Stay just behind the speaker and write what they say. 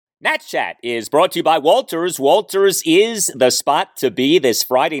Nats Chat is brought to you by Walters. Walters is the spot to be this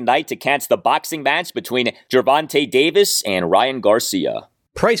Friday night to catch the boxing match between Gervonta Davis and Ryan Garcia.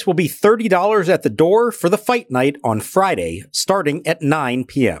 Price will be $30 at the door for the fight night on Friday, starting at 9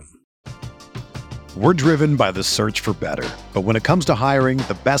 p.m. We're driven by the search for better. But when it comes to hiring,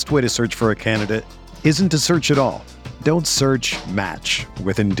 the best way to search for a candidate isn't to search at all. Don't search, match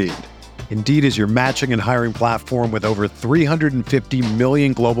with Indeed. Indeed is your matching and hiring platform with over 350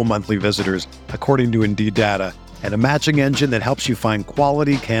 million global monthly visitors, according to Indeed data, and a matching engine that helps you find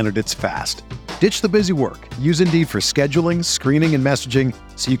quality candidates fast. Ditch the busy work. Use Indeed for scheduling, screening, and messaging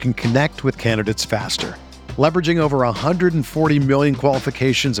so you can connect with candidates faster. Leveraging over 140 million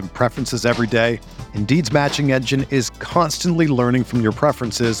qualifications and preferences every day, Indeed's matching engine is constantly learning from your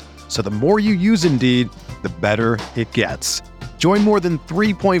preferences, so the more you use Indeed, the better it gets. Join more than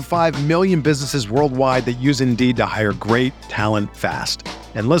 3.5 million businesses worldwide that use Indeed to hire great talent fast.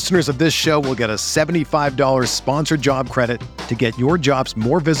 And listeners of this show will get a $75 sponsored job credit to get your jobs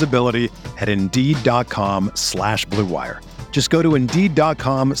more visibility at Indeed.com/Blue Wire. Just go to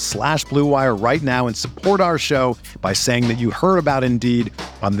Indeed.com/Blue Wire right now and support our show by saying that you heard about Indeed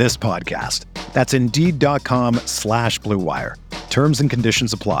on this podcast. That's Indeed.com/Blue Wire. Terms and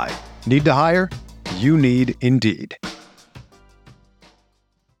conditions apply. Need to hire? You need Indeed.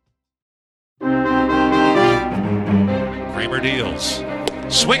 Kramer deals.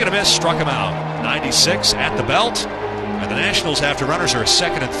 Swing and a miss, struck him out. 96 at the belt. And the Nationals, after runners are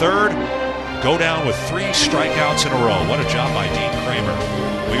second and third, go down with 3 strikeouts in a row. What a job by Dean Kramer.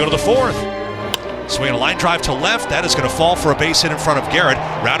 We go to the fourth. Swinging a line drive to left. That is going to fall for a base hit in front of Garrett.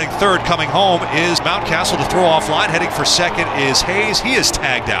 Rounding third, coming home is Mountcastle to throw off line. Heading for second is Hayes. He is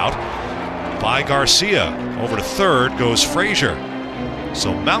tagged out by Garcia. Over to third goes Frazier.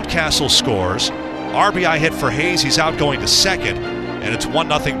 So Mountcastle scores. RBI hit for Hayes. He's out going to second. And it's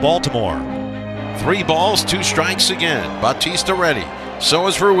 1-0 Baltimore. 3 balls, 2 strikes again. Bautista ready. So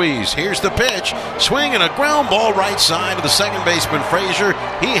is Ruiz. Here's the pitch. Swing and a ground ball right side to the second baseman, Frazier.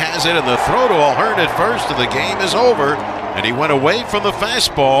 He has it, and the throw to O'Hearn at first of the game is over. And he went away from the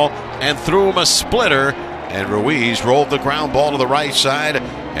fastball and threw him a splitter. And Ruiz rolled the ground ball to the right side.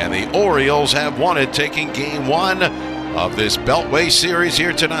 And the Orioles have won it, taking game 1 of this Beltway series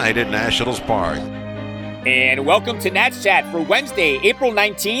here tonight at Nationals Park. And welcome to Nats Chat for Wednesday, April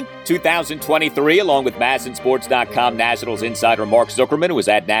 19th, 2023, along with MASNsports.com Nationals insider Mark Zuckerman, who is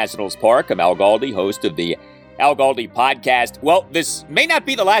at Nationals Park. I'm Al Galdi, host of the Al Galdi podcast. Well, this may not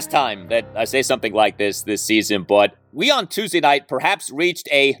be the last time that I say something like this season, but we on Tuesday night perhaps reached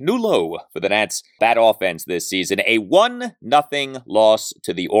a new low for the Nats' bat offense this season. A 1-0 loss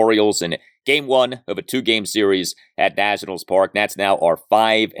to the Orioles in Game 1 of a 2-game series at Nationals Park. Nats now are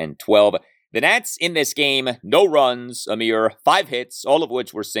 5-12. The Nats in this game, no runs, a mere 5 hits, all of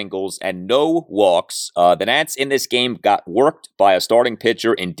which were singles, and no walks. The Nats in this game got worked by a starting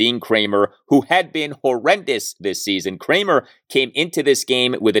pitcher in Dean Kramer, who had been horrendous this season. Kramer came into this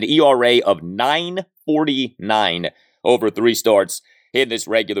game with an ERA of 9.49 over 3 starts in this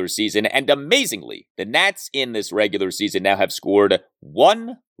regular season. And amazingly, the Nats in this regular season now have scored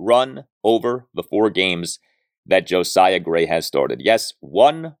 1 run over the 4 games that Josiah Gray has started. Yes,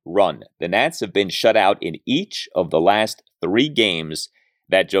 1 run. The Nats have been shut out in each of the last 3 games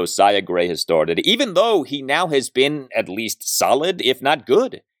that Josiah Gray has started, even though he now has been at least solid, if not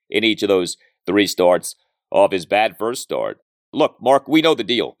good, in each of those 3 starts of his bad first start. Look, Mark, we know the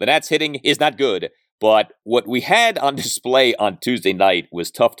deal. The Nats hitting is not good, but what we had on display on Tuesday night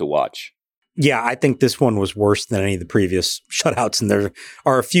was tough to watch. Yeah, I think this one was worse than any of the previous shutouts, and there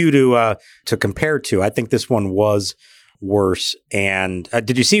are a few to compare to. I think this one was worse. And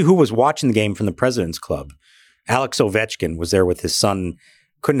did you see who was watching the game from the President's Club? Alex Ovechkin was there with his son.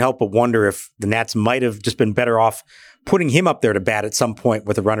 Couldn't help but wonder if the Nats might have just been better off putting him up there to bat at some point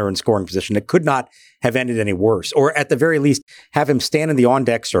with a runner in scoring position. It could not have ended any worse. Or at the very least, have him stand in the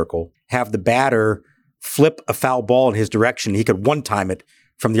on-deck circle, have the batter flip a foul ball in his direction. He could one-time it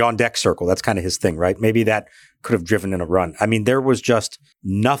from the on-deck circle. That's kind of his thing, right? Maybe that could have driven in a run. I mean, there was just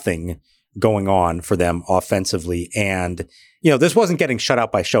nothing going on for them offensively. And, this wasn't getting shut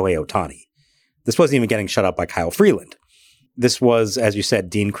out by Shohei Ohtani. This wasn't even getting shut out by Kyle Freeland. This was, as you said,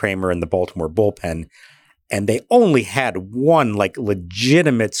 Dean Kramer and the Baltimore bullpen. And they only had one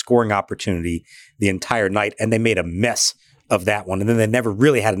legitimate scoring opportunity the entire night. And they made a mess of that one. And then they never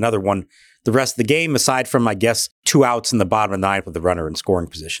really had another one the rest of the game, aside from, I guess, 2 outs in the bottom of the 9th with the runner in scoring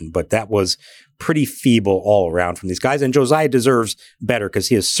position. But that was pretty feeble all around from these guys. And Josiah deserves better because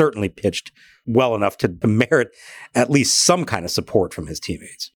he has certainly pitched well enough to merit at least some kind of support from his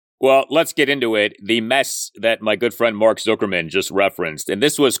teammates. Well, let's get into it. The mess that my good friend Mark Zuckerman just referenced, and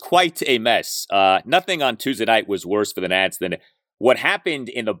this was quite a mess. Nothing on Tuesday night was worse for the Nats than what happened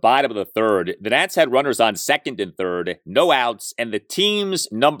in the bottom of the third. The Nats had runners on second and third, no outs, and the team's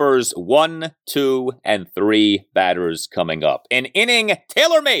numbers 1, 2, and 3 batters coming up. An inning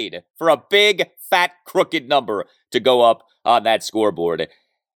tailor-made for a big, fat, crooked number to go up on that scoreboard.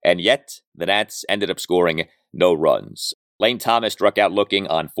 And yet, the Nats ended up scoring no runs. Lane Thomas struck out looking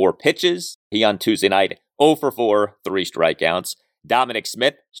on 4 pitches. He on Tuesday night, 0 for 4, 3 strikeouts. Dominic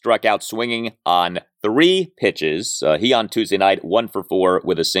Smith struck out swinging on 3 pitches. He on Tuesday night, 1 for 4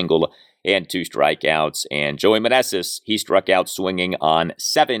 with a single and 2 strikeouts. And Joey Meneses, he struck out swinging on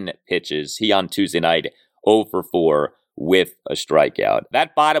 7 pitches. He on Tuesday night, 0 for 4 with a strikeout.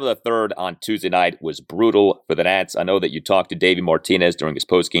 That bottom of the third on Tuesday night was brutal for the Nats. I know that you talked to Davey Martinez during his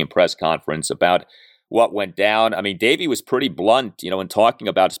post-game press conference about what went down. I mean, Davey was pretty blunt, in talking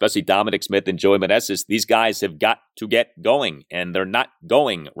about especially Dominic Smith and Joey Meneses. These guys have got to get going, and they're not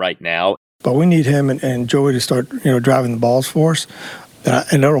going right now. But we need him and Joey to start, driving the balls for us,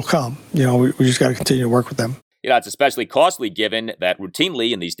 and it'll come. We just got to continue to work with them. It's especially costly given that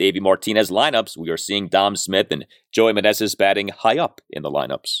routinely in these Davey Martinez lineups, we are seeing Dom Smith and Joey Meneses batting high up in the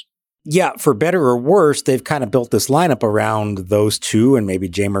lineups. Yeah, for better or worse, they've kind of built this lineup around those two and maybe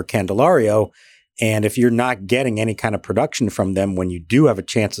Jeimer Candelario. And if you're not getting any kind of production from them when you do have a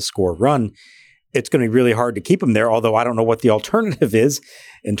chance to score a run, it's going to be really hard to keep them there, although I don't know what the alternative is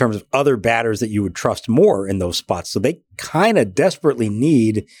in terms of other batters that you would trust more in those spots. So they kind of desperately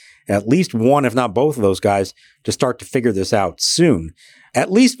need at least one, if not both of those guys, to start to figure this out soon.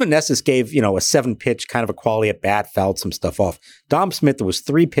 At least Meneses gave, a 7-pitch kind of a quality at bat, fouled some stuff off. Dom Smith, there was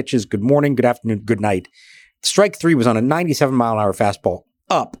 3 pitches, good morning, good afternoon, good night. Strike 3 was on a 97-mile-an-hour fastball,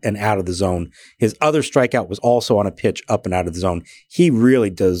 up and out of the zone. His other strikeout was also on a pitch up and out of the zone. He really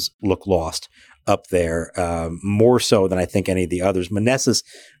does look lost up there, more so than I think any of the others. Meneses,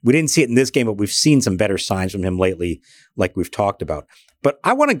 we didn't see it in this game, but we've seen some better signs from him lately, like we've talked about. But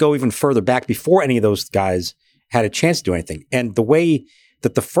I want to go even further back before any of those guys had a chance to do anything. And the way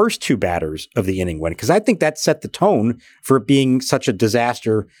that the first 2 batters of the inning went, because I think that set the tone for it being such a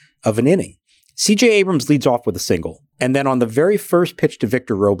disaster of an inning. C.J. Abrams leads off with a single. And then on the very first pitch to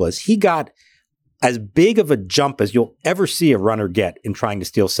Victor Robles, he got as big of a jump as you'll ever see a runner get in trying to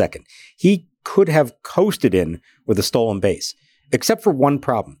steal second. He could have coasted in with a stolen base, except for one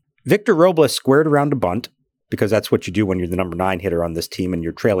problem. Victor Robles squared around a bunt, because that's what you do when you're the number 9 hitter on this team and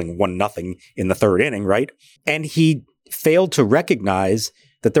you're trailing 1-0 in the third inning, right? And he failed to recognize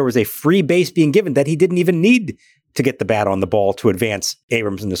that there was a free base being given that he didn't even need to get the bat on the ball to advance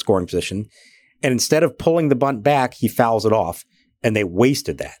Abrams in the scoring position. And instead of pulling the bunt back, he fouls it off, and they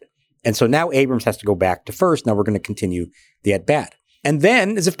wasted that. And so now Abrams has to go back to first. Now we're going to continue the at-bat. And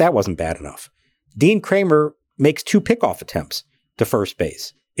then, as if that wasn't bad enough, Dean Kramer makes 2 pickoff attempts to first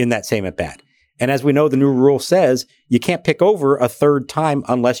base in that same at-bat. And as we know, the new rule says you can't pick over a third time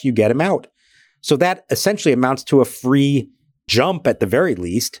unless you get him out. So that essentially amounts to a free jump at the very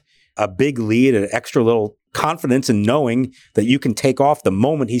least, a big lead, an extra little confidence in knowing that you can take off the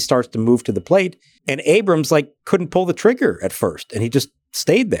moment he starts to move to the plate. And Abrams couldn't pull the trigger at first, and he just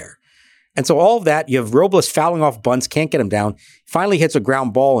stayed there. And so all of that, you have Robles fouling off bunts, can't get him down, finally hits a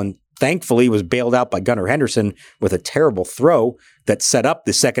ground ball, and thankfully was bailed out by Gunnar Henderson with a terrible throw that set up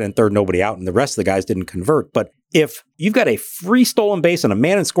the second and third nobody out, and the rest of the guys didn't convert. But if you've got a free stolen base and a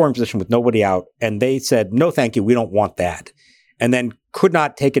man in scoring position with nobody out, and they said, no, thank you, we don't want that, and then could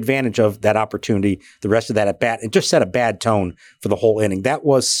not take advantage of that opportunity, the rest of that at bat, it just set a bad tone for the whole inning. That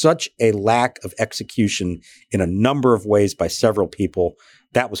was such a lack of execution in a number of ways by several people.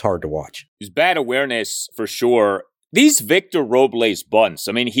 That was hard to watch. There's bad awareness for sure. These Victor Robles bunts,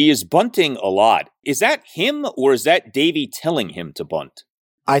 I mean, he is bunting a lot. Is that him, or is that Davey telling him to bunt?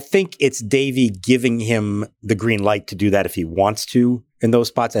 I think it's Davey giving him the green light to do that if he wants to in those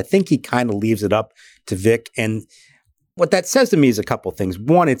spots. I think he kind of leaves it up to Vic. And what that says to me is a couple things.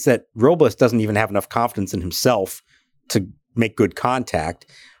 One, it's that Robles doesn't even have enough confidence in himself to make good contact.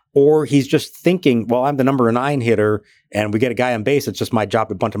 Or he's just thinking, well, I'm the number 9 hitter and we get a guy on base. It's just my job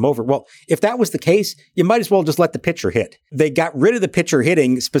to bunt him over. Well, if that was the case, you might as well just let the pitcher hit. They got rid of the pitcher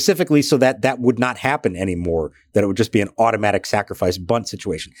hitting specifically so that that would not happen anymore, that it would just be an automatic sacrifice bunt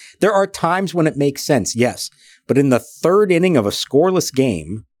situation. There are times when it makes sense, yes. But in the third inning of a scoreless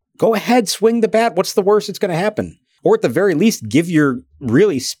game, go ahead, swing the bat. What's the worst that's going to happen? Or at the very least, give your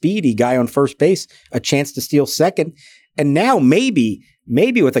really speedy guy on first base a chance to steal second. And now maybe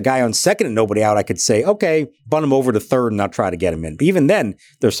with a guy on second and nobody out, I could say, okay, bunt him over to third and I'll try to get him in. But even then,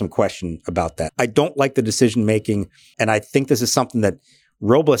 there's some question about that. I don't like the decision making. And I think this is something that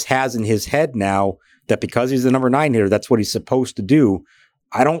Robles has in his head now that because he's the number 9 hitter, that's what he's supposed to do.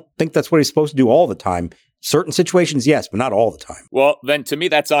 I don't think that's what he's supposed to do all the time. Certain situations, yes, but not all the time. Well, then to me,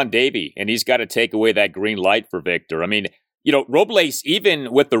 that's on Davey, and he's got to take away that green light for Victor. I mean, Robles,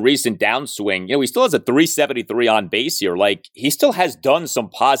 even with the recent downswing, he still has a 373 on base here. Like, he still has done some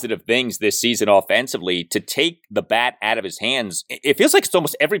positive things this season offensively to take the bat out of his hands. It feels like it's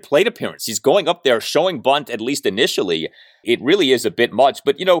almost every plate appearance. He's going up there showing bunt, at least initially. It really is a bit much.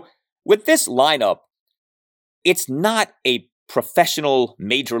 But, with this lineup, it's not a professional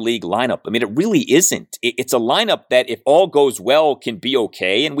major league lineup. I mean, it really isn't. It's a lineup that, if all goes well, can be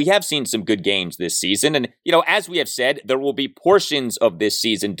okay. And we have seen some good games this season. And, as we have said, there will be portions of this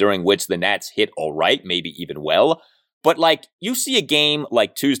season during which the Nats hit all right, maybe even well. But you see a game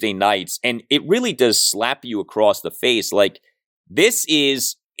like Tuesday nights, and it really does slap you across the face. This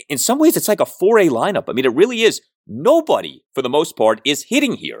is, in some ways, it's like a 4A lineup. I mean, it really is. Nobody, for the most part, is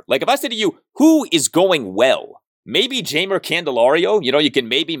hitting here. If I said to you, who is going well? Maybe Jeimer Candelario, you can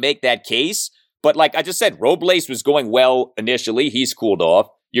maybe make that case. But like I just said, Robles was going well initially. He's cooled off.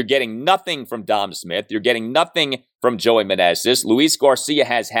 You're getting nothing from Dom Smith. You're getting nothing from Joey Meneses. Luis Garcia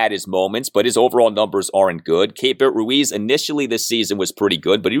has had his moments, but his overall numbers aren't good. Keibert Ruiz initially this season was pretty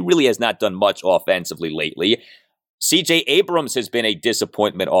good, but he really has not done much offensively lately. CJ Abrams has been a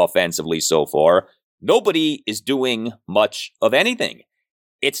disappointment offensively so far. Nobody is doing much of anything.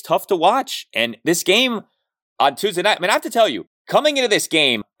 It's tough to watch. And this game on Tuesday night, I have to tell you, coming into this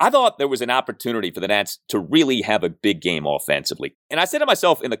game, I thought there was an opportunity for the Nats to really have a big game offensively. And I said to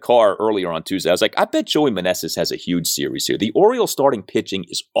myself in the car earlier on Tuesday, I was like, I bet Joey Meneses has a huge series here. The Orioles starting pitching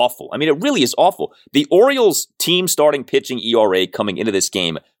is awful. I mean, it really is awful. The Orioles team starting pitching ERA coming into this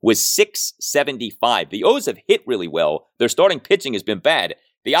game was 6.75. The O's have hit really well. Their starting pitching has been bad.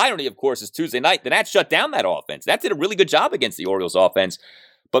 The irony, of course, is Tuesday night, the Nats shut down that offense. That did a really good job against the Orioles offense.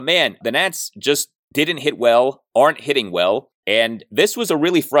 But man, the Nats just didn't hit well, aren't hitting well, and this was a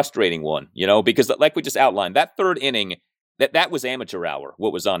really frustrating one, because like we just outlined, that third inning, that was amateur hour,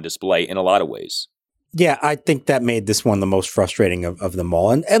 what was on display in a lot of ways. Yeah, I think that made this one the most frustrating of them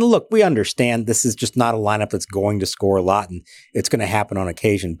all. And look, we understand this is just not a lineup that's going to score a lot, and it's going to happen on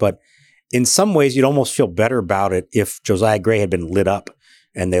occasion. But in some ways, you'd almost feel better about it if Josiah Gray had been lit up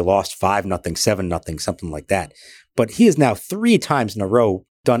and they lost 5-0, 7-0, something like that. But he is now 3 times in a row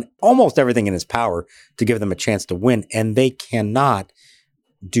done almost everything in his power to give them a chance to win, and they cannot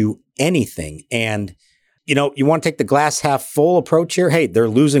do anything. And, you want to take the glass half full approach here? Hey, they're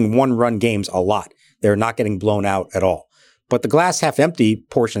losing 1-run games a lot. They're not getting blown out at all. But the glass half empty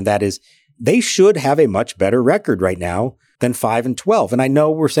portion of that is they should have a much better record right now than 5-12. And I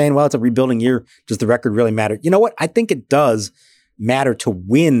know we're saying, well, it's a rebuilding year. Does the record really matter? You know what? I think it does matter to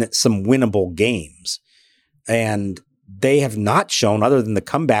win some winnable games. And they have not shown, other than the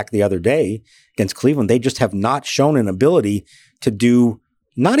comeback the other day against Cleveland, they just have not shown an ability to do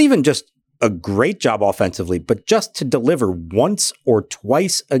not even just a great job offensively, but just to deliver once or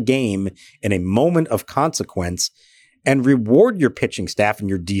twice a game in a moment of consequence and reward your pitching staff and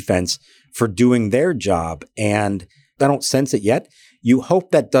your defense for doing their job. And I don't sense it yet. You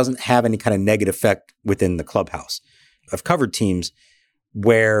hope that doesn't have any kind of negative effect within the clubhouse. I've covered teams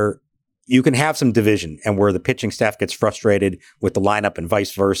where you can have some division and where the pitching staff gets frustrated with the lineup and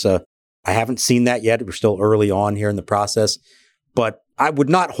vice versa. I haven't seen that yet. We're still early on here in the process, but I would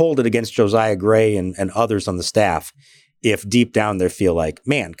not hold it against Josiah Gray and others on the staff if deep down they feel like,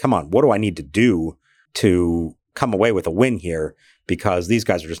 man, come on, what do I need to do to come away with a win here? Because these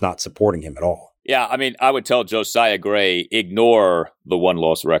guys are just not supporting him at all. Yeah, I would tell Josiah Gray, ignore the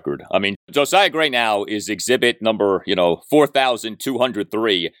 1-loss record. Josiah Gray now is exhibit number,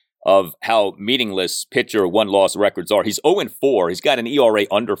 4,203 of how meaningless pitcher 1-loss records are. He's 0-4. He's got an ERA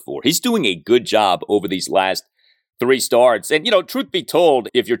under 4. He's doing a good job over these last 3 starts. And, truth be told,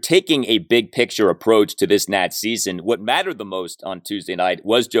 if you're taking a big picture approach to this Nats season, what mattered the most on Tuesday night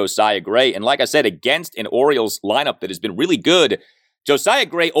was Josiah Gray. And like I said, against an Orioles lineup that has been really good, Josiah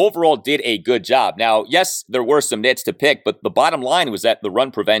Gray overall did a good job. Now, yes, there were some nits to pick, but the bottom line was that the run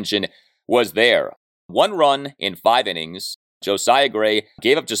prevention was there. 1 run in 5 innings. Josiah Gray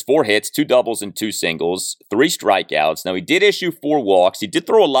gave up just 4 hits, 2 doubles and 2 singles, 3 strikeouts. Now, he did issue 4 walks. He did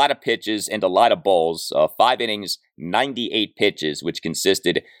throw a lot of pitches and a lot of balls. 5 innings, 98 pitches, which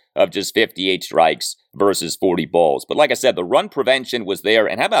consisted of just 58 strikes versus 40 balls. But like I said, the run prevention was there.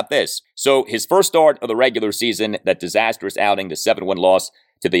 And how about this? So his first start of the regular season, that disastrous outing, the 7-1 loss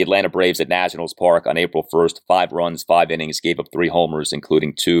to the Atlanta Braves at Nationals Park on April 1st, 5 runs, 5 innings, gave up 3 homers,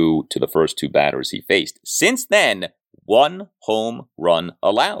 including 2 to the first 2 batters he faced. Since then, 1 home run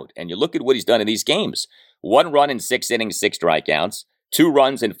allowed. And you look at what he's done in these games. 1 run in 6 innings, 6 strikeouts. 2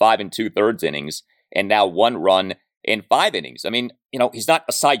 runs in 5 2/3 innings, and now 1 run in 5 innings. I mean, he's not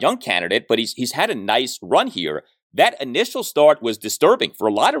a Cy Young candidate, but he's had a nice run here. That initial start was disturbing for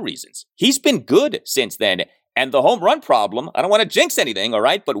a lot of reasons. He's been good since then. And the home run problem, I don't want to jinx anything, all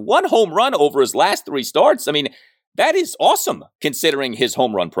right? But 1 home run over his last 3 starts, I mean, that is awesome considering his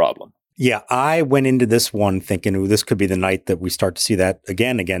home run problem. Yeah, I went into this one thinking, ooh, this could be the night that we start to see that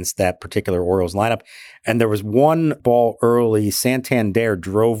again against that particular Orioles lineup. And there was 1 ball early. Santander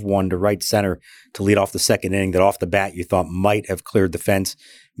drove 1 to right center to lead off the second inning that off the bat you thought might have cleared the fence.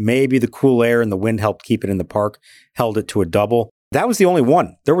 Maybe the cool air and the wind helped keep it in the park, held it to a double. That was the only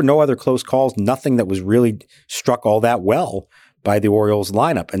one. There were no other close calls, nothing that was really struck all that well by the Orioles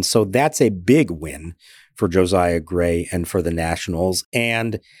lineup. And so that's a big win for Josiah Gray and for the Nationals.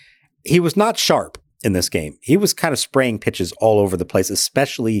 And he was not sharp in this game. He was kind of spraying pitches all over the place,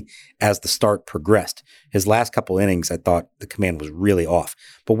 especially as the start progressed. His last couple innings, I thought the command was really off.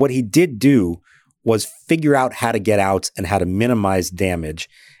 But what he did do was figure out how to get outs and how to minimize damage.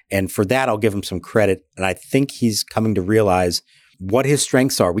 And for that, I'll give him some credit. And I think he's coming to realize what his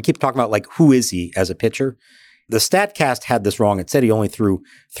strengths are. We keep talking about, like, who is he as a pitcher? The StatCast had this wrong. It said he only threw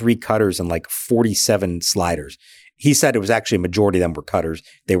 3 cutters and like 47 sliders. He said it was actually a majority of them were cutters.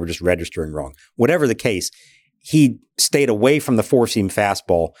 They were just registering wrong. Whatever the case, he stayed away from the 4-seam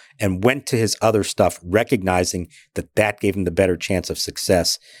fastball and went to his other stuff, recognizing that that gave him the better chance of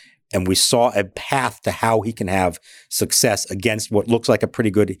success. And we saw a path to how he can have success against what looks like a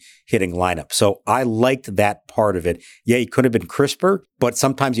pretty good hitting lineup. So I liked that part of it. Yeah, he could have been crisper, but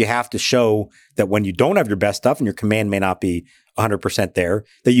sometimes you have to show that when you don't have your best stuff and your command may not be 100% there,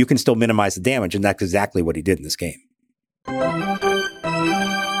 that you can still minimize the damage. And that's exactly what he did in this game.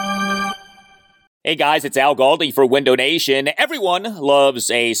 Hey guys, it's Al Galdi for Window Nation. Everyone loves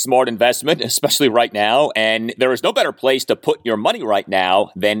a smart investment, especially right now, and there is no better place to put your money right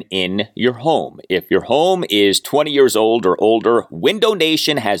now than in your home. If your home is 20 years old or older, Window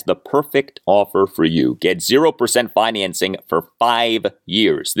Nation has the perfect offer for you. Get 0% financing for 5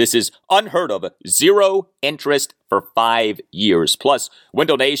 years. This is unheard of. 0 interest for 5 years. Plus,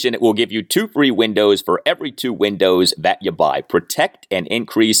 Window Nation will give you 2 free windows for every 2 windows that you buy. Protect and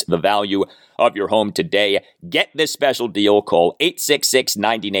increase the value of your home today. Get this special deal. Call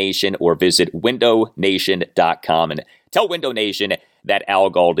 866-90-NATION or visit windownation.com and tell Window Nation that Al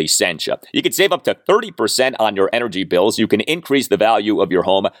Galdi sent you. You can save up to 30% on your energy bills. You can increase the value of your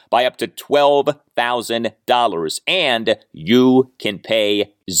home by up to $12,000, and you can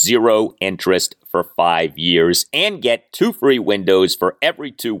pay 0 interest for 5 years and get 2 free windows for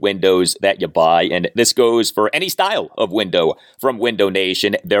every 2 windows that you buy. And this goes for any style of window from Window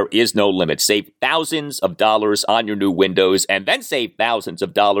Nation. There is no limit. Save thousands of dollars on your new windows and then save thousands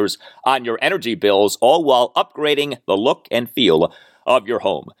of dollars on your energy bills, all while upgrading the look and feel of your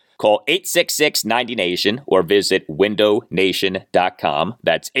home. Call 866-90-NATION or visit windownation.com.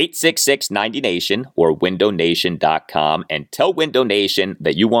 That's 866-90-NATION or windownation.com, and tell Window Nation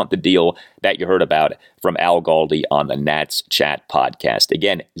that you want the deal that you heard about from Al Galdi on the Nats Chat podcast.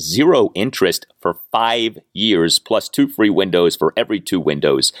 Again, 0 interest for 5 years plus 2 free windows for every 2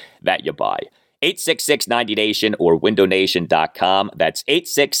 windows that you buy. 866-90-NATION or windownation.com. That's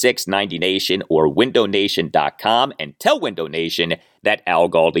 866-90-NATION or windownation.com, and tell Window Nation that Al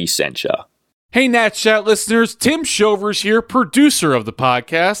Galdi sent you. Hey, Nats Chat listeners, Tim Shovers here, producer of the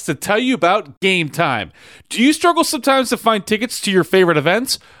podcast, to tell you about Game Time. Do you struggle sometimes to find tickets to your favorite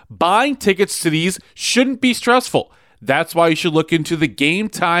events? Buying tickets to these shouldn't be stressful. That's why you should look into the Game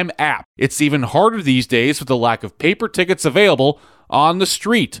Time app. It's even harder these days with the lack of paper tickets available on the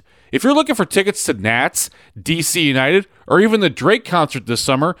street. If you're looking for tickets to Nats, DC United, or even the Drake concert this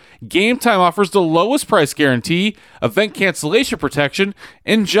summer, Game Time offers the lowest price guarantee, event cancellation protection,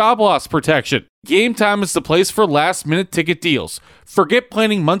 and job loss protection. Game Time is the place for last-minute ticket deals. Forget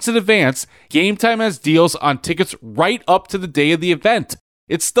planning months in advance. Game Time has deals on tickets right up to the day of the event.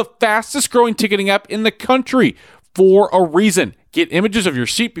 It's the fastest-growing ticketing app in the country for a reason. Get images of your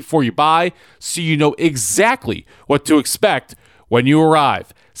seat before you buy so you know exactly what to expect when you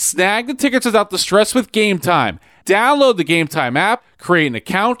arrive. Snag the tickets without the stress with Game Time. Download the Game Time app, create an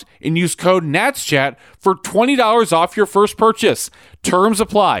account, and use code NATSCHAT for $20 off your first purchase. Terms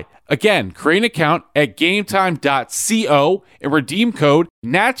apply. Again, create an account at gametime.co and redeem code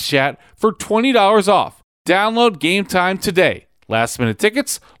NATSCHAT for $20 off. Download Game Time today. Last minute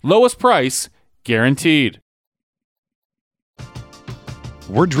tickets, lowest price, guaranteed.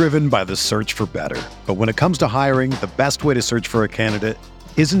 We're driven by the search for better. But when it comes to hiring, the best way to search for a candidate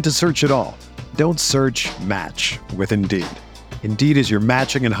isn't to search at all. Don't search, match with Indeed. Indeed is your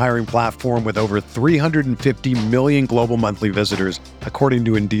matching and hiring platform with over 350 million global monthly visitors, according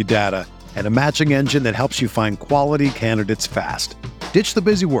to Indeed data, and a matching engine that helps you find quality candidates fast. Ditch the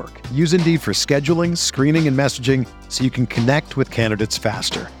busy work. Use Indeed for scheduling, screening, and messaging so you can connect with candidates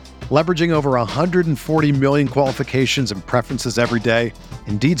faster. Leveraging over 140 million qualifications and preferences every day,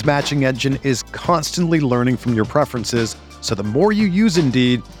 Indeed's matching engine is constantly learning from your preferences, so the more you use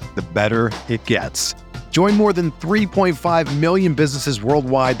Indeed, the better it gets. Join more than 3.5 million businesses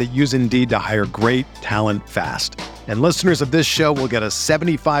worldwide that use Indeed to hire great talent fast. And listeners of this show will get a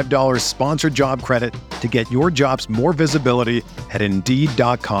 $75 sponsored job credit to get your jobs more visibility at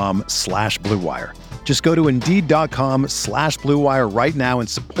Indeed.com/Blue Wire. Just go to Indeed.com/Blue Wire right now and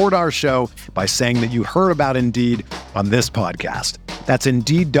support our show by saying that you heard about Indeed on this podcast. That's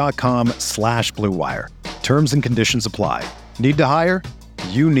Indeed.com/Blue Wire. Terms and conditions apply. Need to hire?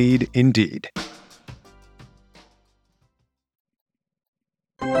 You need Indeed.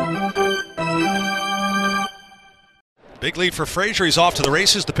 Big lead for Frazier. He's off to the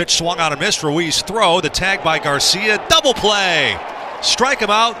races. The pitch swung on and missed. Ruiz throw. The tag by Garcia. Double play. Strike him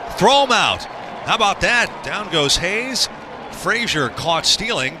out. Throw him out. How about that? Down goes Hayes. Frazier caught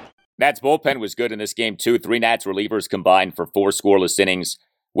stealing. Nats bullpen was good in this game, too. 3 Nats relievers combined for 4 scoreless innings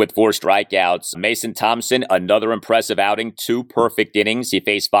with 4 strikeouts. Mason Thompson, another impressive outing, 2 perfect innings. He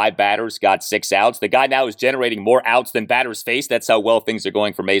faced 5 batters, got 6 outs. The guy now is generating more outs than batters faced. That's how well things are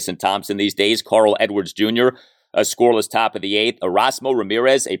going for Mason Thompson these days. Carl Edwards Jr., a scoreless top of the 8th. Erasmo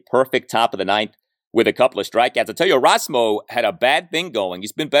Ramirez, a perfect top of the 9th with a couple of strikeouts. I'll tell you, Erasmo had a bad thing going.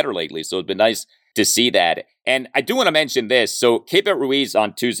 He's been better lately, so it's been nice to see that. And I do want to mention this. So Keibert Ruiz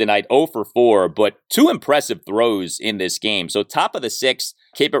on Tuesday night, 0 for 4, but 2 impressive throws in this game. So top of the 6th,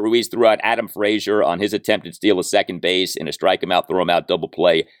 Keibert Ruiz threw out Adam Frazier on his attempted steal of second base in a strike him out, throw him out double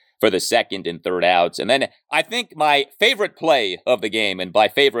play for the second and third outs. And then I think my favorite play of the game, and by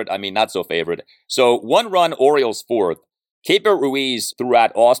favorite, I mean not so favorite. So 1-run Orioles 4th. Keibert Ruiz threw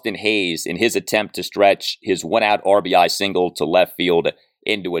out Austin Hayes in his attempt to stretch his 1-out RBI single to left field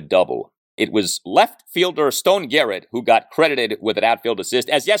into a double. It was left fielder Stone Garrett who got credited with an outfield assist.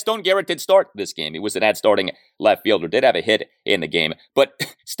 As yes, Stone Garrett did start this game. He was an starting left fielder, did have a hit in the game. But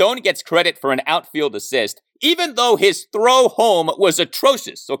Stone gets credit for an outfield assist, even though his throw home was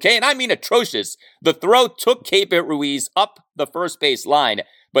atrocious, okay? And I mean atrocious. The throw took Keibert Ruiz up the first base line,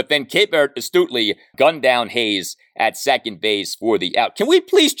 but then Keibert astutely gunned down Hayes at second base for the out. Can we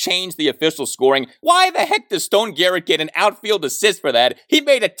please change the official scoring? Why the heck does Stone Garrett get an outfield assist for that? He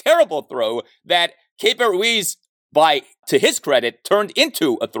made a terrible throw that Keibert Ruiz, to his credit, turned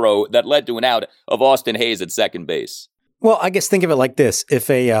into a throw that led to an out of Austin Hayes at second base. Well, I guess think of it like this. If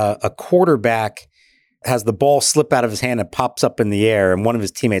a quarterback has the ball slip out of his hand and pops up in the air and one of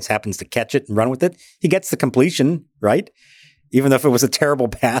his teammates happens to catch it and run with it, he gets the completion, right? Even though if it was a terrible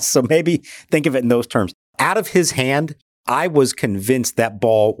pass. So maybe think of it in those terms. Out of his hand, I was convinced that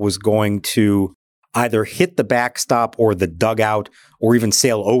ball was going to either hit the backstop or the dugout or even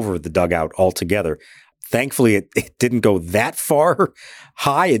sail over the dugout altogether. Thankfully, it didn't go that far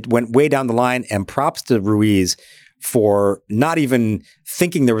high. It went way down the line, and props to Ruiz for not even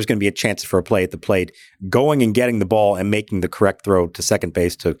thinking there was going to be a chance for a play at the plate, going and getting the ball and making the correct throw to second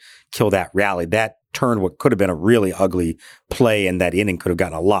base to kill that rally. That turned what could have been a really ugly play, and that inning could have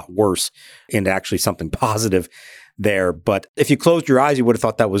gotten a lot worse into actually something positive there. But if you closed your eyes, you would have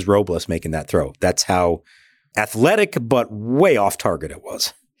thought that was Robles making that throw. That's how athletic but way off target it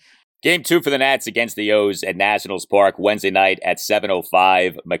was. Game 2 for the Nats against the O's at Nationals Park Wednesday night at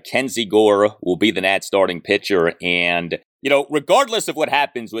 7:05. Mackenzie Gore will be the Nats starting pitcher. And, regardless of what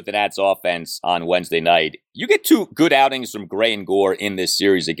happens with the Nats offense on Wednesday night, you get 2 good outings from Gray and Gore in this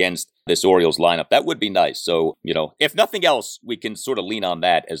series against this Orioles lineup. That would be nice. So, if nothing else, we can sort of lean on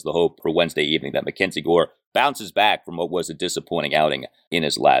that as the hope for Wednesday evening, that Mackenzie Gore bounces back from what was a disappointing outing in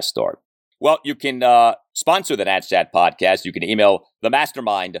his last start. Well, you can sponsor the Nats Chat podcast. You can email the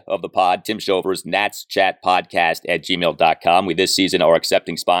mastermind of the pod, Tim Shovers, natschatpodcast@gmail.com. We this season are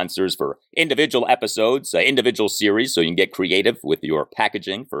accepting sponsors for individual episodes, individual series, so you can get creative with your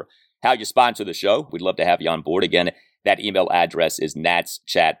packaging for how you sponsor the show. We'd love to have you on board. Again, that email address is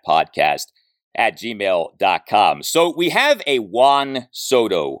natschatpodcast@gmail.com. So we have a Juan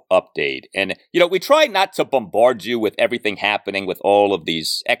Soto update. And, we try not to bombard you with everything happening with all of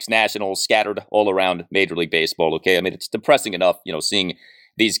these ex-nationals scattered all around Major League Baseball, okay? I mean, it's depressing enough, seeing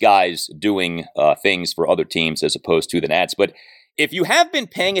these guys doing things for other teams as opposed to the Nats. But if you have been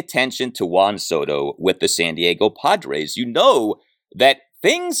paying attention to Juan Soto with the San Diego Padres, you know that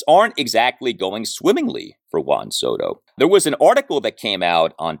things aren't exactly going swimmingly for Juan Soto. There was an article that came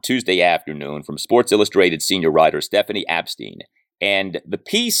out on Tuesday afternoon from Sports Illustrated senior writer Stephanie Epstein, and the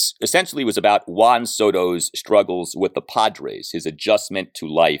piece essentially was about Juan Soto's struggles with the Padres, his adjustment to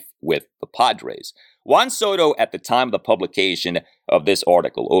life with the Padres. Juan Soto, at the time of the publication of this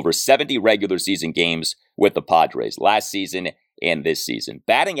article, over 70 regular season games with the Padres last season and this season.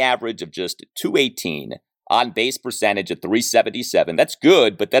 Batting average of just .218, on base percentage at .377. That's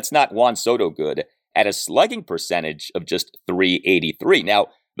good, but that's not Juan Soto good. At a slugging percentage of just .383. Now,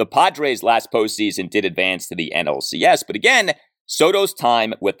 the Padres last postseason did advance to the NLCS, but again, Soto's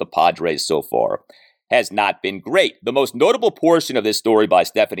time with the Padres so far has not been great. The most notable portion of this story by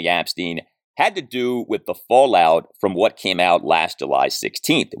Stephanie Epstein had to do with the fallout from what came out last July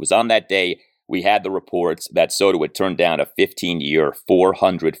 16th. It was on that day we had the reports that Soto had turned down a 15-year,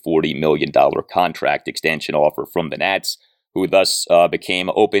 $440 million contract extension offer from the Nats, who thus became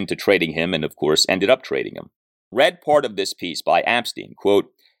open to trading him and, of course, ended up trading him. Read part of this piece by Epstein,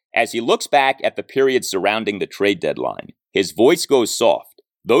 quote, "As he looks back at the period surrounding the trade deadline, his voice goes soft.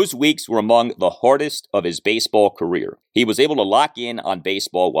 Those weeks were among the hardest of his baseball career. He was able to lock in on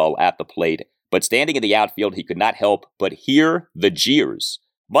baseball while at the plate, but standing in the outfield, he could not help but hear the jeers.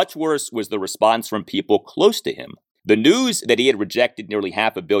 Much worse was the response from people close to him. The news that he had rejected nearly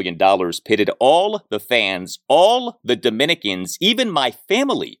 $500 million pitted all the fans, all the Dominicans, even my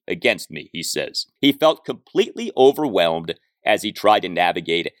family against me," he says. He felt completely overwhelmed as he tried to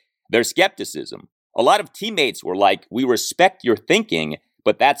navigate their skepticism. A lot of teammates were like, "We respect your thinking,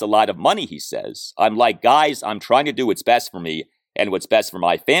 but that's a lot of money," he says. "I'm like, guys, I'm trying to do what's best for me and what's best for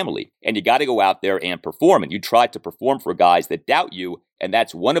my family. And you got to go out there and perform. And you try to perform for guys that doubt you. And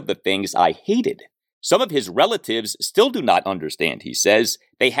that's one of the things I hated." Some of his relatives still do not understand, he says.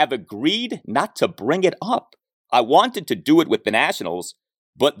 "They have agreed not to bring it up. I wanted to do it with the Nationals,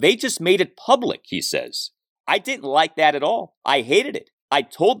 but they just made it public," he says. "I didn't like that at all. I hated it. I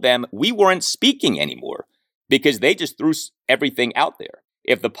told them we weren't speaking anymore because they just threw everything out there.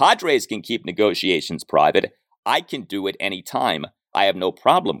 If the Padres can keep negotiations private, I can do it anytime. I have no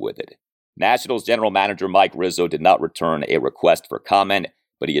problem with it." Nationals general manager Mike Rizzo did not return a request for comment,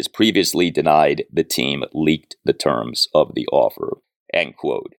 but he has previously denied the team leaked the terms of the offer, end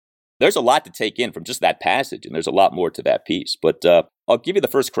quote. There's a lot to take in from just that passage, and there's a lot more to that piece. But I'll give you the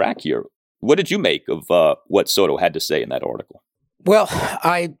first crack here. What did you make of what Soto had to say in that article? Well,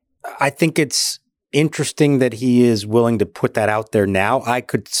 I think it's interesting that he is willing to put that out there now. I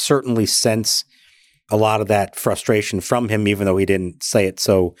could certainly sense a lot of that frustration from him, even though he didn't say it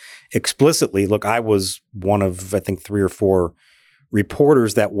so explicitly. Look, I was one of, I think, 3 or 4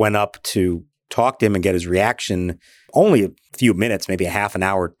 reporters that went up to talk to him and get his reaction only a few minutes, maybe a half an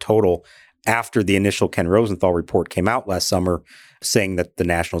hour total, after the initial Ken Rosenthal report came out last summer, saying that the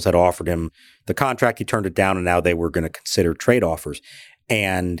Nationals had offered him the contract. He turned it down, and now they were going to consider trade offers.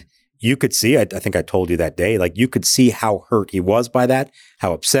 And you could see, I think I told you that day, like you could see how hurt he was by that,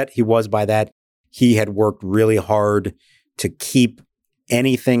 how upset he was by that. He had worked really hard to keep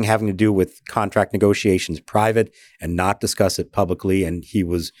anything having to do with contract negotiations private and not discuss it publicly. And he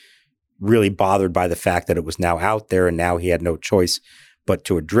was really bothered by the fact that it was now out there, and now he had no choice but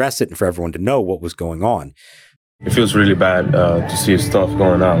to address it and for everyone to know what was going on. It feels really bad to see stuff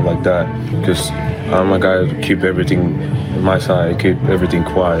going out like that, because I'm a guy to keep everything on my side, keep everything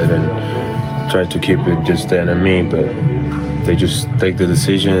quiet and try to keep it just Dan and me, but they just take the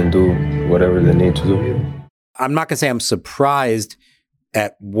decision and do whatever they need to do. I'm not going to say I'm surprised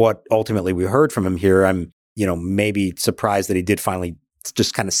at what ultimately we heard from him here. I'm, maybe surprised that he did finally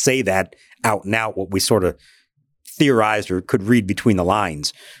just kind of say that out and out, what we sort of theorized or could read between the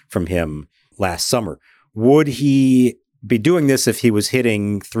lines from him last summer. Would he be doing this if he was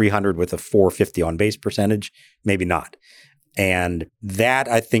hitting 300 with a 450 on base percentage? Maybe not. And that,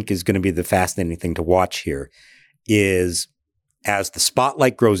 I think, is going to be the fascinating thing to watch here, is as the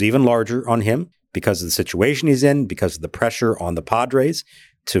spotlight grows even larger on him because of the situation he's in, because of the pressure on the Padres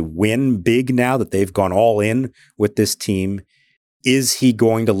to win big now that they've gone all in with this team, is he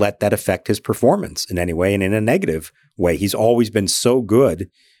going to let that affect his performance in any way and in a negative way? He's always been so good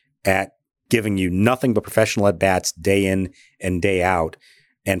at giving you nothing but professional at-bats day in and day out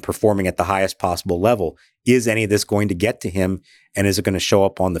and performing at the highest possible level. Is any of this going to get to him, and is it going to show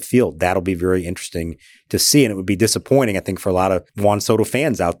up on the field? That'll be very interesting to see, and it would be disappointing, I think, for a lot of Juan Soto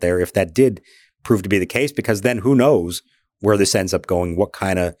fans out there if that did prove to be the case, because then who knows where this ends up going, what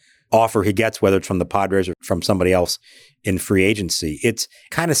kind of offer he gets, whether it's from the Padres or from somebody else in free agency. It's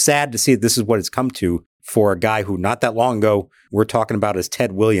kind of sad to see that this is what it's come to for a guy who not that long ago we're talking about as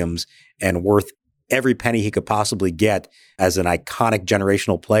Ted Williams and worth every penny he could possibly get as an iconic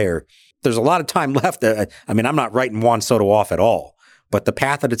generational player. There's a lot of time left. I'm not writing Juan Soto off at all, but the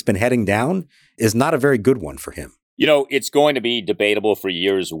path that it's been heading down is not a very good one for him. It's going to be debatable for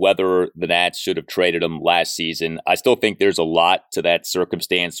years whether the Nats should have traded him last season. I still think there's a lot to that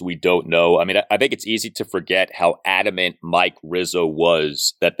circumstance we don't know. I think it's easy to forget how adamant Mike Rizzo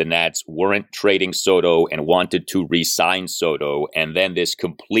was that the Nats weren't trading Soto and wanted to re-sign Soto. And then this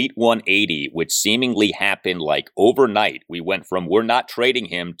complete 180, which seemingly happened like overnight. We went from we're not trading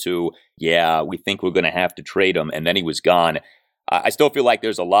him to, yeah, we think we're going to have to trade him. And then he was gone. I still feel like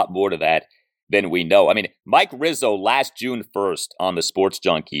there's a lot more to that than we know. Mike Rizzo last June 1st on the Sports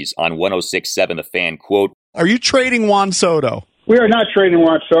Junkies on 106.7 The Fan, quote, "Are you trading Juan Soto?" We are not trading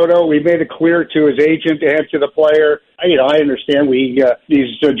Juan Soto. We made it clear to his agent and to the player. I understand these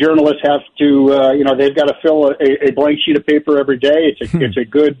journalists have to, they've got to fill a blank sheet of paper every day. It's a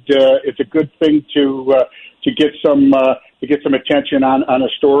good thing to get some attention on a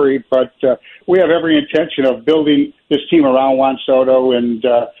story. But we have every intention of building this team around Juan Soto, and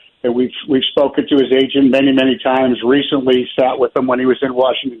we've spoken to his agent many, many times. Recently, sat with him when he was in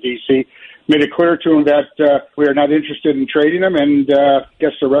Washington, D.C., made it clear to him that we are not interested in trading him, and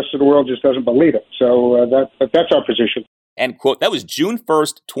guess the rest of the world just doesn't believe it. So that's our position. End quote. That was June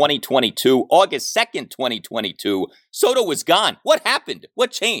 1st, 2022. August 2nd, 2022. Soto was gone. What happened?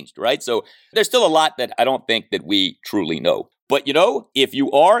 What changed, right? So there's still a lot that I don't think that we truly know. But, if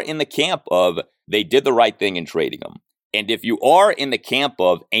you are in the camp of they did the right thing in trading him, and if you are in the camp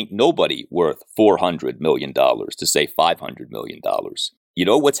of ain't nobody worth $400 million to say $500 million,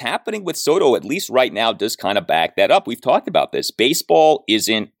 what's happening with Soto, at least right now, does kind of back that up. We've talked about this. Baseball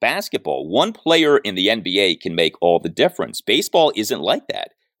isn't basketball. One player in the NBA can make all the difference. Baseball isn't like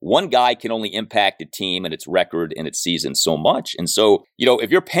that. One guy can only impact a team and its record and its season so much. And so,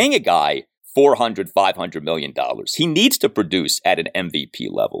 if you're paying a guy $400, $500 million, he needs to produce at an MVP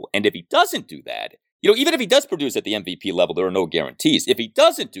level. And if he doesn't do that, even if he does produce at the MVP level, there are no guarantees. If he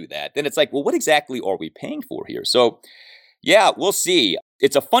doesn't do that, then it's like, well, what exactly are we paying for here? So, yeah, we'll see.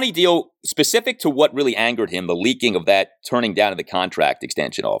 It's a funny deal specific to what really angered him, the leaking of that turning down of the contract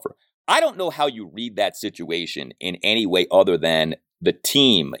extension offer. I don't know how you read that situation in any way other than the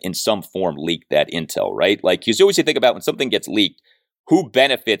team in some form leaked that intel, right? Like you always think about when something gets leaked, who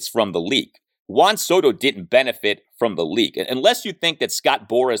benefits from the leak? Juan Soto didn't benefit from the leak. Unless you think that Scott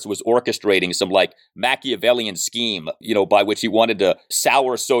Boras was orchestrating some Machiavellian scheme, by which he wanted to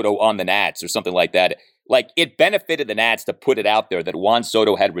sour Soto on the Nats or something like that. It benefited the Nats to put it out there that Juan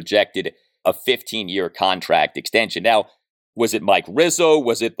Soto had rejected a 15-year contract extension. Now, was it Mike Rizzo?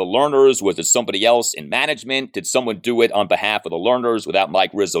 Was it the Lerners? Was it somebody else in management? Did someone do it on behalf of the Lerners without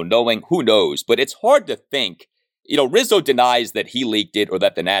Mike Rizzo knowing? Who knows? But it's hard to think. Rizzo denies that he leaked it or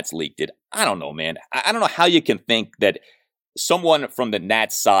that the Nats leaked it. I don't know, man. I don't know how you can think that someone from the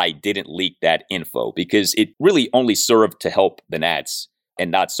Nats side didn't leak that info, because it really only served to help the Nats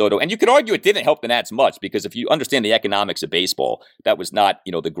and not Soto. And you could argue it didn't help the Nats much, because if you understand the economics of baseball, that was not,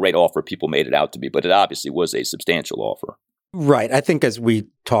 the great offer people made it out to be, but it obviously was a substantial offer. Right. I think as we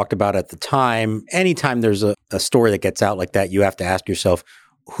talked about at the time, anytime there's a story that gets out like that, you have to ask yourself,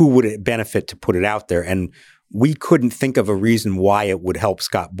 who would it benefit to put it out there? And we couldn't think of a reason why it would help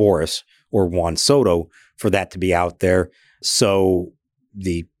Scott Boras or Juan Soto for that to be out there. So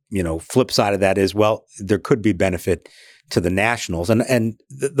the flip side of that is, well, there could be benefit to the Nationals. And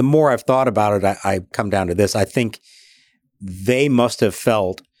the more I've thought about it, I come down to this. I think they must have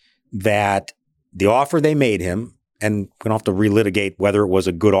felt that the offer they made him, and we don't have to relitigate whether it was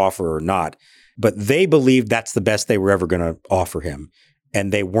a good offer or not, but they believed that's the best they were ever going to offer him.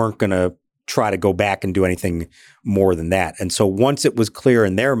 And they weren't going to try to go back and do anything more than that. And so once it was clear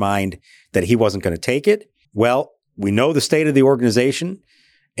in their mind that he wasn't going to take it, well, we know the state of the organization.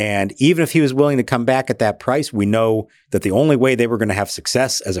 And even if he was willing to come back at that price, we know that the only way they were going to have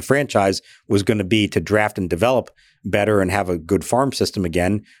success as a franchise was going to be to draft and develop better and have a good farm system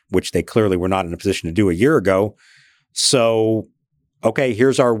again, which they clearly were not in a position to do a year ago. So, okay,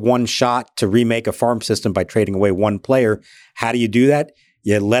 here's our one shot to remake a farm system by trading away one player. How do you do that?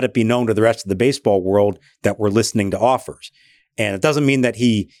 You let it be known to the rest of the baseball world that we're listening to offers. And it doesn't mean that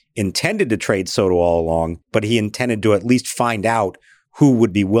he intended to trade Soto all along, but he intended to at least find out who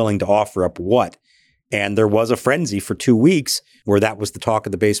would be willing to offer up what. And there was a frenzy for 2 weeks where that was the talk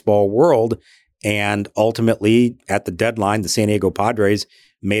of the baseball world. And ultimately, at the deadline, the San Diego Padres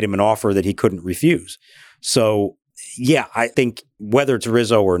made him an offer that he couldn't refuse. So, yeah, I think whether it's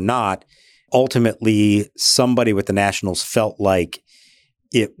Rizzo or not, ultimately somebody with the Nationals felt like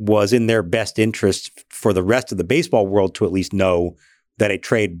it was in their best interest for the rest of the baseball world to at least know that a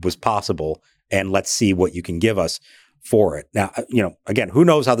trade was possible and let's see what you can give us for it. Now, again, who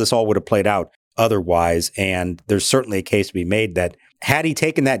knows how this all would have played out otherwise. And there's certainly a case to be made that had he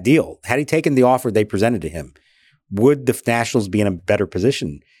taken that deal, had he taken the offer they presented to him, would the Nationals be in a better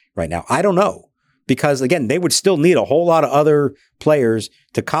position right now? I don't know. Because, again, they would still need a whole lot of other players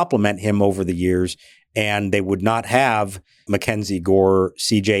to complement him over the years, and they would not have Mackenzie Gore,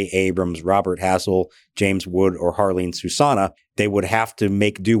 C.J. Abrams, Robert Hassel, James Wood, or Harleen Susana. They would have to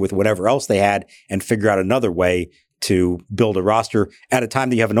make do with whatever else they had and figure out another way to build a roster at a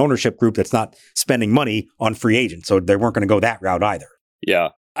time that you have an ownership group that's not spending money on free agents. So they weren't going to go that route either. Yeah.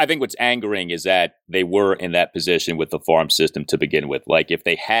 I think what's angering is that they were in that position with the farm system to begin with. Like, if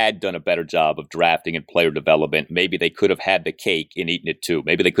they had done a better job of drafting and player development, maybe they could have had the cake and eaten it too.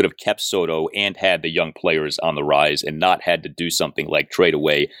 Maybe they could have kept Soto and had the young players on the rise and not had to do something like trade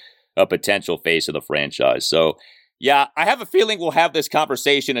away a potential face of the franchise. So, yeah, I have a feeling we'll have this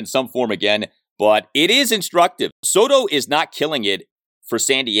conversation in some form again, but it is instructive. Soto is not killing it for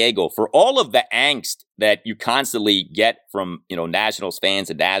San Diego, for all of the angst that you constantly get from, Nationals fans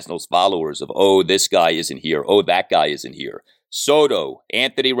and Nationals followers of, oh, this guy isn't here, oh, that guy isn't here. Soto,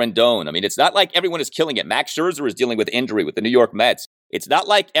 Anthony Rendon. I mean, it's not like everyone is killing it. Max Scherzer is dealing with injury with the New York Mets. It's not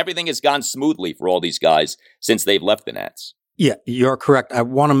like everything has gone smoothly for all these guys since they've left the Nats. Yeah, you're correct. I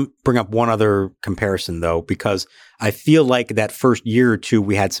want to bring up one other comparison, though, because I feel like that first year or two,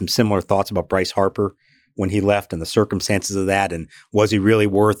 we had some similar thoughts about Bryce Harper when he left and the circumstances of that, and was he really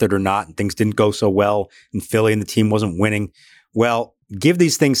worth it or not, and things didn't go so well in Philly and the team wasn't winning. Well, give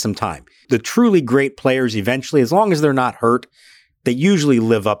these things some time. The truly great players eventually, as long as they're not hurt, they usually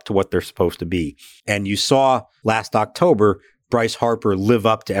live up to what they're supposed to be. And you saw last October, Bryce Harper live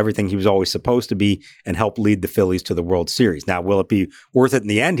up to everything he was always supposed to be and help lead the Phillies to the World Series. Now, will it be worth it in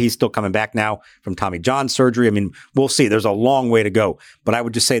the end? He's still coming back now from Tommy John surgery. I mean, we'll see. There's a long way to go. But I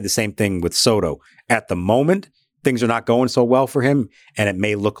would just say the same thing with Soto. At the moment, things are not going so well for him, and it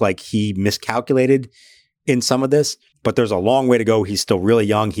may look like he miscalculated in some of this, but there's a long way to go. He's still really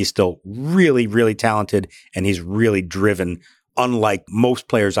young. He's still really, really talented, and he's really driven, unlike most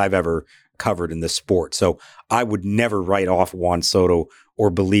players I've ever covered in this sport. So I would never write off Juan Soto or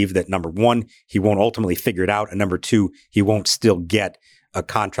believe that, number one, he won't ultimately figure it out, and number two, he won't still get a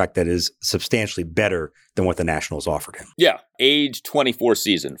contract that is substantially better than what the Nationals offered him. Yeah, age 24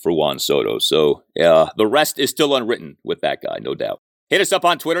 season for Juan Soto. So the rest is still unwritten with that guy, no doubt. Hit us up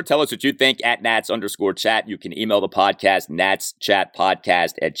on Twitter. Tell us what you think at Nats_chat. You can email the podcast,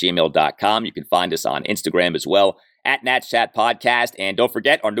 natschatpodcast@gmail.com. You can find us on Instagram as well, at Nats Chat Podcast. And don't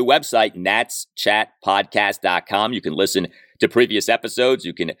forget our new website, natschatpodcast.com. You can listen to previous episodes.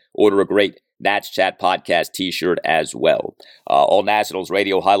 You can order a great Nats Chat Podcast t-shirt as well. All Nationals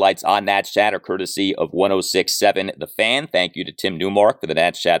radio highlights on Nats Chat are courtesy of 106.7 The Fan. Thank you to Tim Newmark for the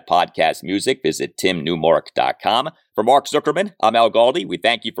Nats Chat Podcast music. Visit timnewmark.com. For Mark Zuckerman, I'm Al Galdi. We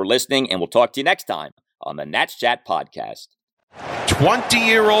thank you for listening, and we'll talk to you next time on the Nats Chat Podcast.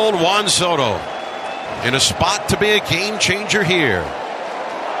 20-year-old Juan Soto in a spot to be a game changer here.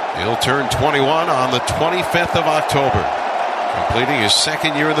 He'll turn 21 on the 25th of October, completing his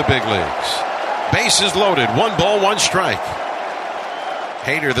second year in the big leagues. Bases loaded, 1 ball, 1 strike.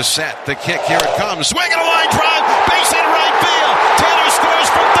 Hader the set, the kick, here it comes. Swing and a line drive, base hit right field. Taylor scores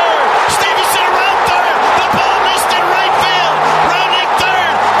from third. Stevenson around third. The ball missed in right field. Rounding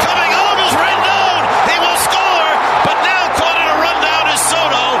third, coming home is Rendon. He will score, but now caught in a rundown is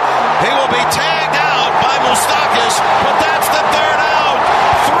Soto. He will be tagged out by Moustakas, but that's the third out.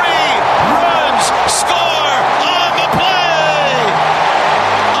 3 runs, score on the play.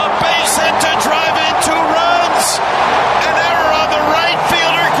 A base hit to drive in 2 runs. An error on the right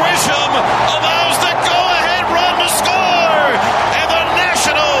fielder, Grisham, allows the go-ahead run to score. And the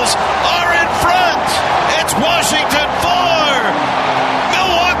Nationals are in front. It's Washington 4,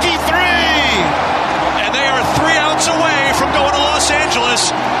 Milwaukee 3. And they are 3 outs away from going to Los Angeles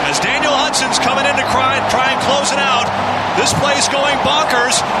as Daniel Hudson's coming in to try and close it out. This play's going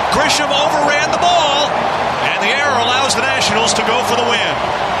bonkers. Grisham over